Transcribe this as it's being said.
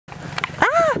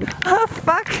Oh,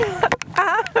 fuck.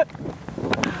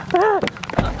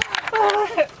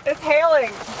 It's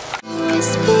hailing.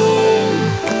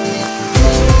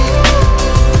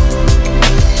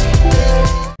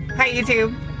 Hi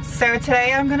YouTube. So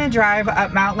today I'm gonna drive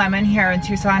up Mount Lemmon here in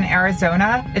Tucson,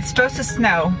 Arizona. It's supposed to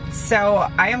snow, so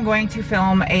I am going to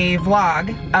film a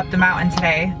vlog up the mountain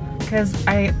today because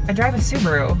I drive a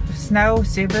Subaru. Snow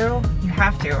Subaru, you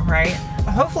have to, right?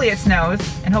 Hopefully it snows,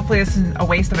 and hopefully this isn't a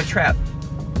waste of a trip.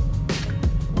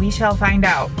 We shall find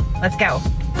out. Let's go.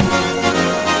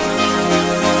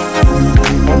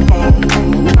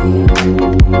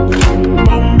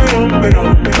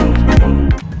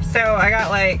 So I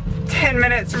got like 10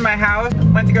 minutes from my house,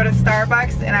 went to go to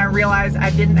Starbucks, and I realized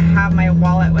I didn't have my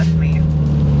wallet with me.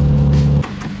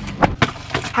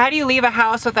 How do you leave a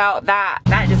house without that?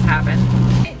 That just happened.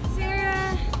 It's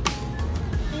Sarah.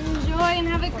 Enjoy and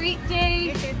have a great day.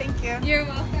 You too, thank you. You're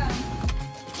welcome.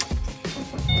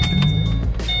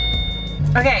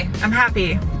 Okay, I'm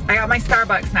happy. I got my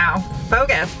Starbucks now.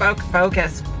 Focus,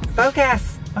 focus,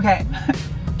 focus. Okay,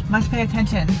 must pay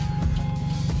attention.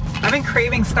 I've been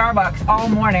craving Starbucks all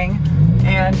morning,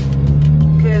 and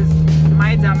because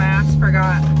my dumbass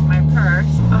forgot my purse.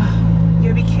 Ugh,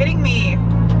 you'd be kidding me.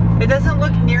 It doesn't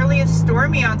look nearly as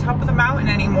stormy on top of the mountain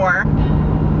anymore.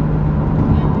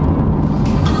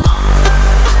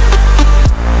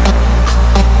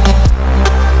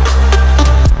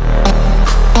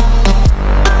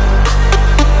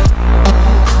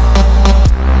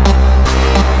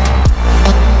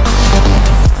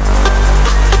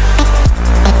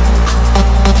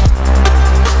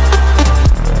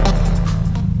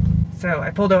 So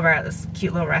I pulled over at this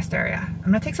cute little rest area. I'm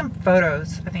gonna take some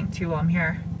photos, I think, too, while I'm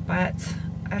here. But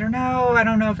I don't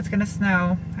know if it's gonna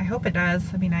snow. I hope it does,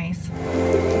 that'd be nice.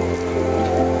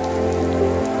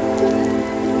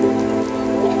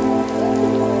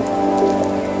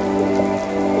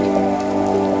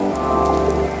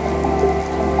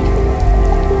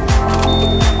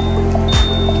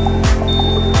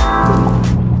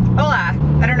 Hola,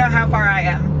 I don't know how far I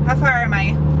am. How far am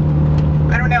I?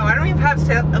 I don't know, I don't even have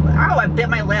to, ow, I bit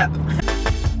my lip.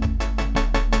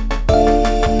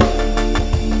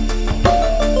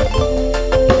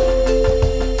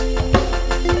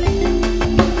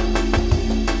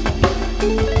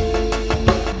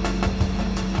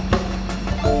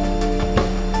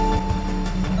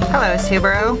 Hello,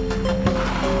 Subaru.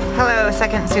 Hello,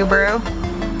 second Subaru.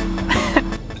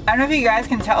 I don't know if you guys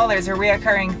can tell, there's a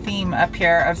reoccurring theme up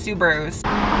here of Subarus.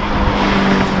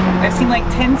 I've seen like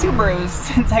 10 Subarus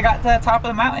since I got to the top of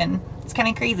the mountain. It's kind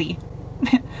of crazy.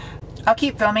 I'll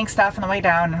keep filming stuff on the way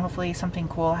down, and hopefully something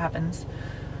cool happens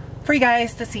for you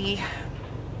guys to see.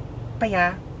 But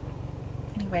yeah,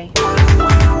 anyway.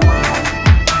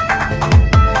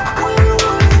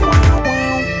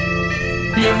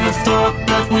 Never thought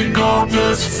that we'd go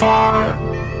this far.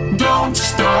 Don't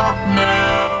stop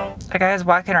now. That guy's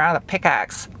walking around with a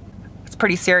pickaxe. It's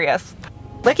pretty serious.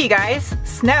 Look, you guys,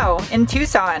 snow in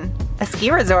Tucson, a ski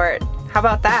resort. How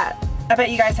about that? I bet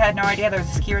you guys had no idea there was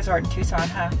a ski resort in Tucson,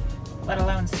 huh? Let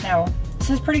alone snow. This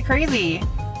is pretty crazy.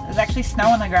 There's actually snow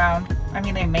on the ground. I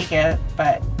mean, they make it,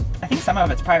 but I think some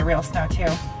of it's probably real snow too.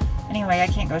 Anyway, I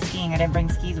can't go skiing. I didn't bring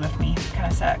skis with me. Kind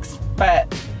of sucks.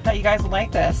 But I thought you guys would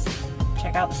like this.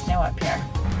 Check out the snow up here.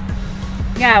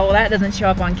 Yeah, well, that doesn't show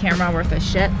up on camera worth a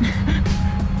shit.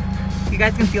 You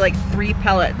guys can see like 3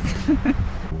 pellets.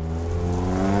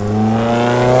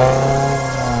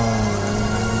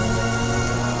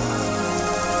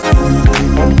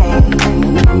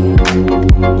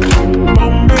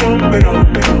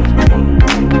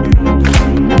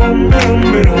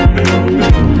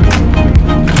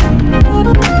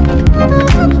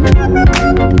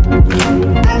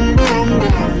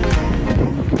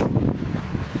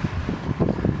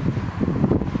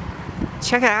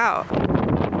 Check it out.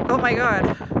 Oh my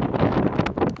god.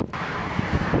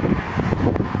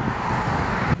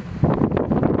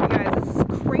 You guys, this is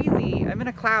crazy. I'm in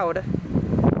a cloud.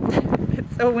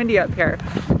 It's so windy up here.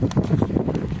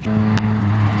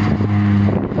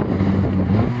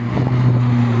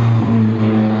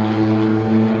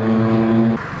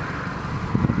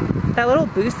 That little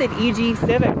boosted EG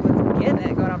Civic was getting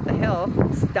it going up the hill.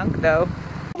 It stunk though.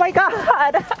 Oh my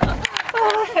god!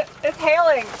 It's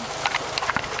hailing.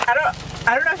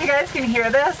 I don't know if you guys can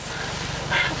hear this.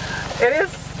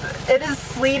 It is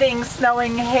sleeting,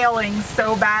 snowing, hailing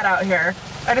so bad out here.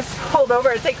 I just pulled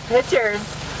over to take pictures,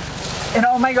 and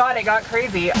oh my god, it got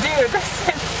crazy. Dude, this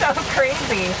is so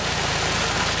crazy.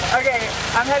 Okay,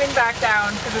 I'm heading back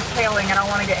down because it's hailing and I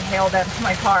want to get hailed into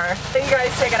my car. So you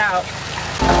guys check it out.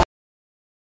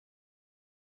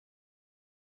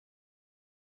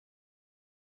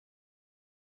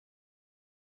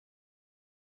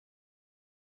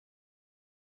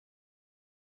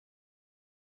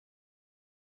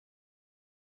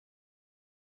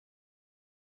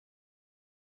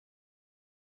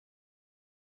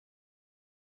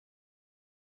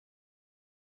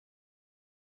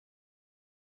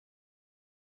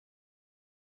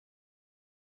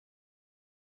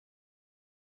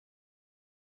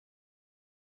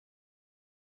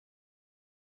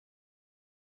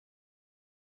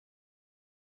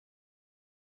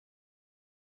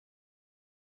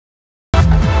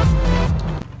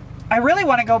 I really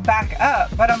want to go back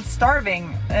up, but I'm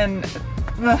starving and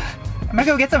I'm gonna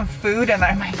go get some food and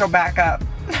I might go back up.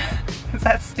 Is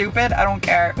that stupid? I don't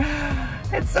care.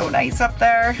 It's so nice up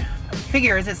there.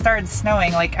 Figures it started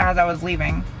snowing like as I was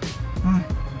leaving.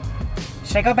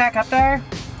 Should I go back up there?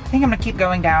 I think I'm gonna keep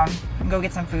going down and go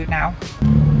get some food now.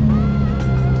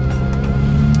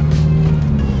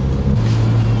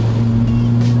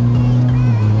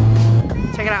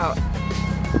 Check it out.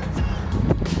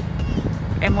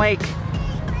 I'm like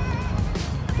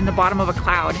in the bottom of a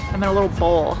cloud. I'm in a little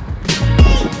bowl.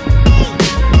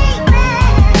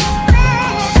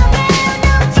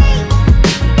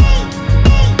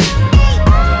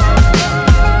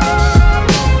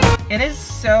 It is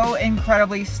so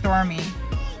incredibly stormy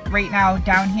right now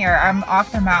down here. I'm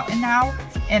off the mountain now,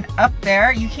 and up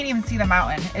there you can't even see the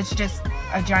mountain. It's just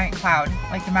a giant cloud,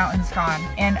 like the mountain's gone.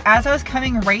 And as I was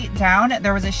coming right down,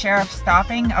 there was a sheriff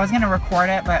stopping. I was gonna record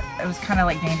it, but it was kind of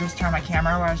like dangerous to turn my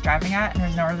camera where I was driving at, and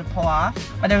there's nowhere to pull off.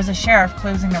 But there was a sheriff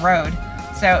closing the road.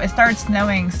 So it started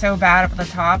snowing so bad up at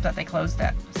the top that they closed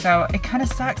it. So it kind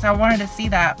of sucks. I wanted to see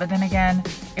that, but then again,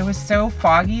 it was so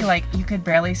foggy, like you could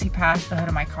barely see past the hood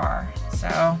of my car.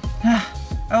 So,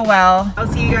 oh well.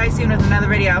 I'll see you guys soon with another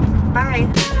video.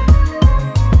 Bye.